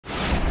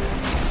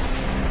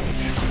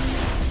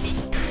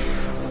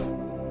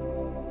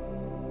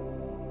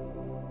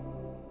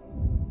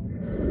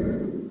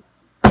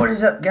What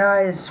is up,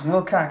 guys?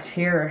 Wilcox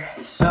here.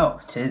 So,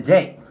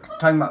 today, I'm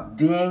talking about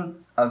being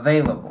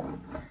available,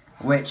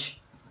 which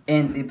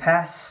in the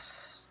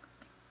past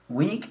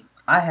week,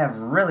 I have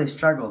really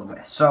struggled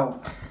with.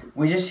 So,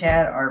 we just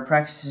had our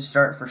practices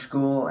start for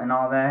school and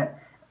all that,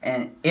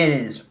 and it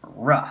is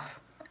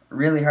rough.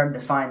 Really hard to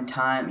find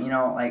time, you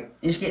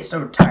just get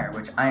so tired,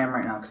 which I am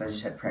right now because I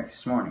just had practice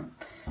this morning.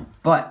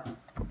 But,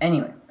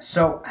 anyway,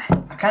 so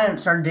I kind of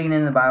started digging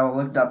into the Bible,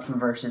 looked up some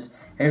verses.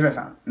 Here's what I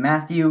found.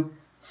 Matthew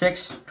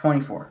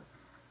 6:24.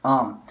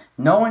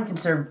 No one can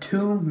serve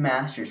two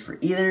masters, for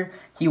either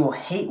he will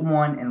hate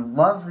one and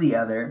love the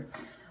other,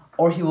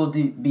 or he will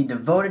be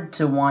devoted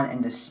to one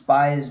and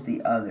despise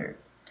the other.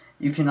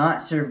 You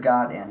cannot serve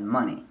God and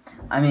money.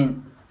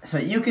 So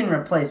you can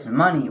replace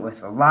money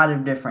with a lot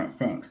of different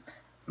things.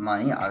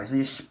 Money,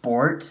 obviously,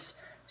 sports,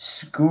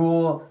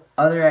 school,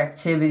 other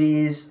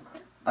activities,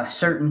 a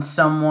certain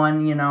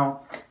someone,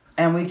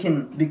 and we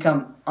can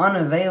become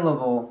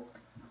unavailable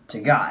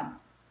to God,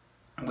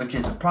 which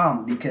is a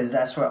problem because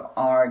that's what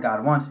our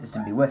God wants, is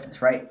to be with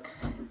us, right?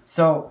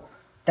 So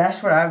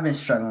that's what I've been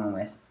struggling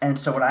with. And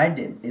so what I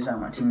did is I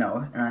went to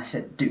Noah and I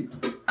said, dude,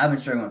 I've been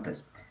struggling with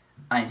this.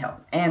 I need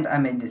help. And I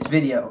made this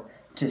video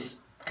to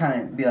kind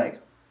of be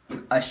like,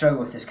 I struggle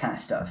with this kind of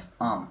stuff.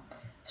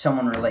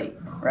 Someone relate,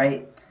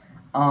 right?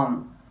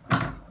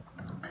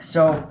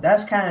 So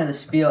that's kind of the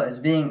spiel, is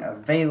being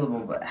available,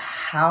 but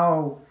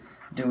how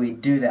do we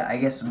do that? I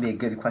guess would be a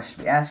good question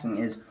to be asking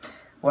is,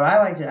 what I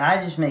like to,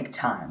 I just make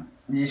time.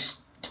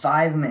 Just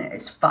 5 minutes.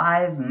 It's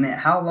 5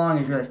 minutes. How long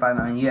is really 5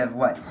 minutes? You have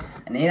what?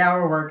 An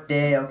 8-hour work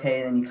day,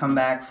 okay, then you come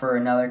back for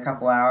another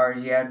couple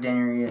hours, you have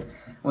dinner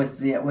with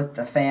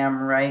the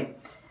fam, right?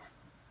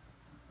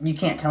 You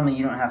can't tell me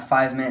you don't have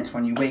 5 minutes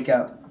when you wake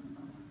up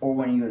or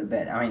when you go to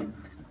bed.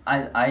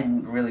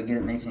 I'm really good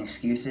at making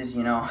excuses,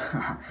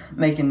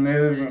 making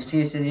moves and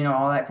excuses,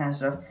 all that kind of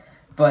stuff.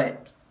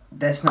 But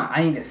that's not,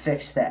 I need to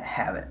fix that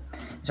habit.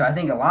 So I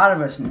think a lot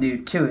of us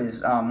do too,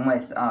 is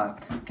with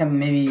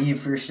maybe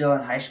if you're still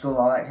in high school,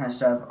 all that kind of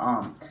stuff,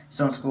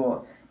 still in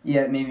school,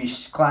 maybe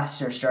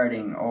classes are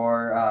starting,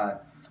 or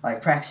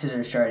like practices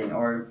are starting,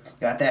 or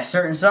you got that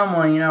certain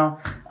someone,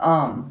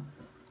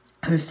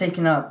 who's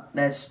taking up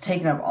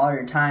all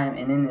your time.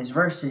 And in this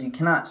verse, you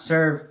cannot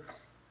serve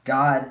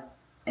God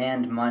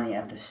and money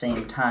at the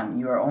same time.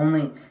 You are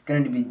only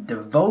going to be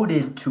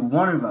devoted to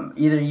one of them.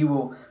 Either you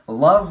will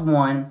love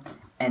one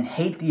and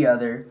hate the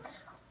other,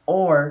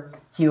 or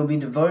he will be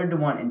devoted to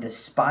one and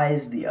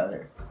despise the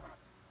other.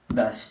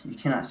 Thus, you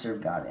cannot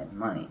serve God and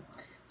money.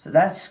 So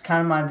that's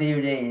kind of my video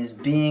today, is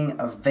being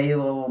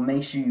available.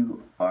 Make sure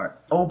you are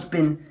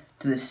open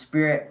to the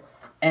Spirit.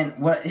 And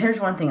here's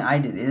one thing I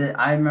did.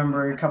 I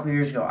remember a couple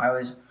years ago, I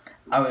was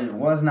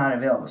not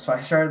available. So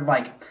I started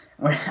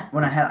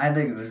when I had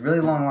it was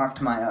really long walk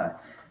to my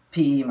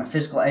PE, my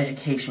physical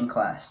education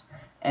class,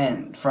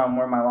 and from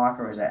where my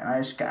locker was at, and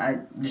I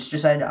just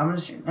decided I'm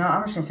just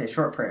gonna say a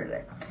short prayer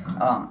today.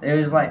 It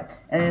was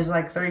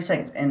like 30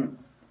 seconds, and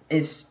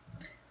it's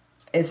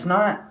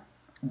not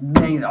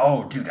being,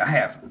 oh dude, I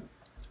have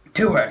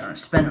 2 hours to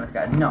spend it with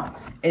God. No,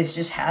 it's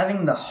just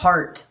having the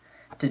heart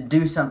to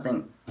do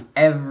something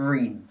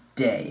every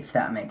day, if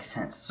that makes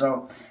sense.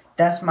 So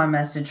that's my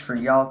message for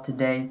y'all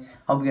today.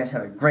 Hope you guys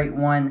have a great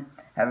one.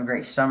 Have a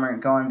great summer.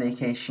 Go on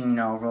vacation,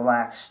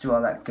 relax, do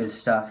all that good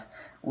stuff.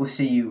 We'll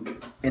see you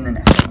in the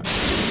next one.